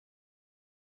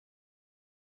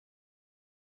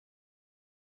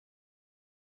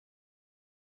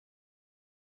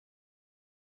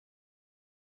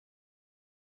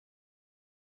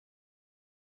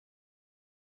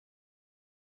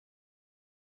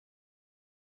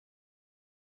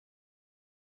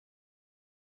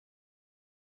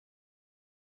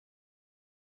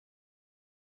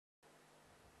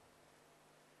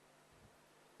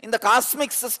In the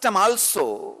cosmic system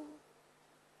also,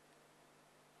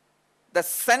 the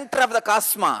center of the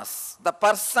cosmos, the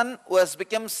person who has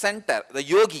become center, the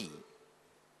yogi,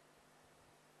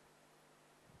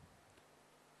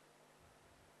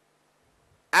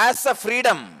 has a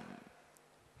freedom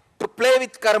to play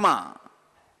with karma,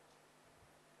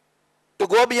 to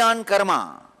go beyond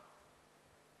karma.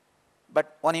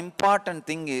 But one important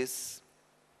thing is,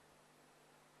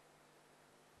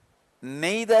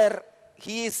 neither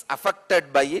he is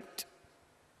affected by it,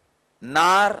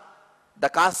 nor the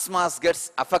cosmos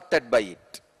gets affected by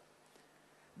it.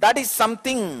 That is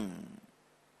something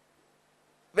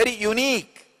very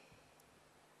unique.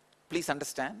 Please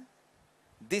understand,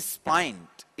 this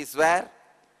point is where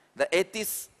the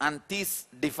atheists and theists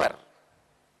differ.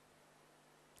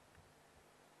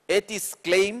 Atheists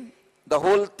claim the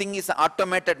whole thing is an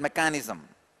automated mechanism.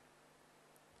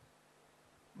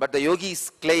 But the yogis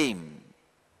claim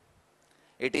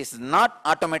it is not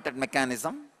automated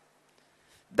mechanism.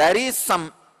 There is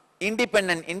some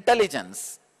independent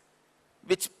intelligence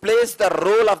which plays the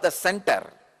role of the center,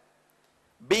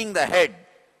 being the head.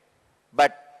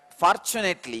 But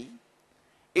fortunately,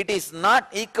 it is not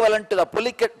equivalent to the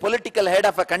political head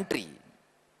of a country.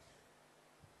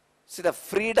 See, the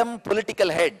freedom political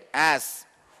head as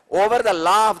over the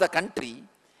law of the country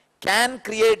can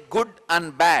create good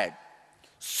and bad.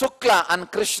 Shukla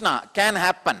and Krishna can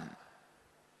happen.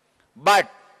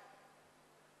 But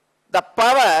the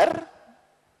power,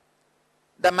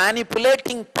 the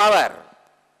manipulating power,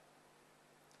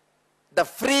 the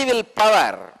free will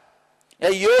power,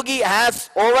 a yogi has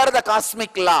over the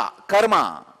cosmic law,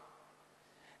 karma,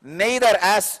 neither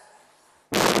as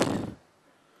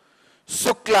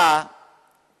Shukla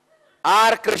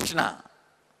or Krishna.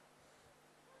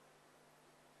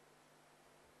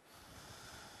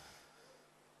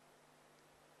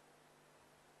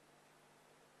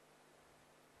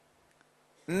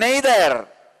 Neither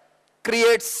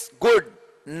creates good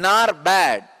nor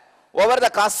bad over the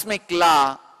cosmic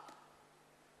law.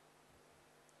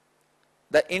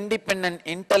 The independent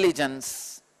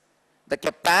intelligence, the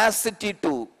capacity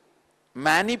to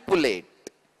manipulate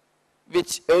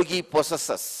which yogi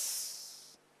possesses.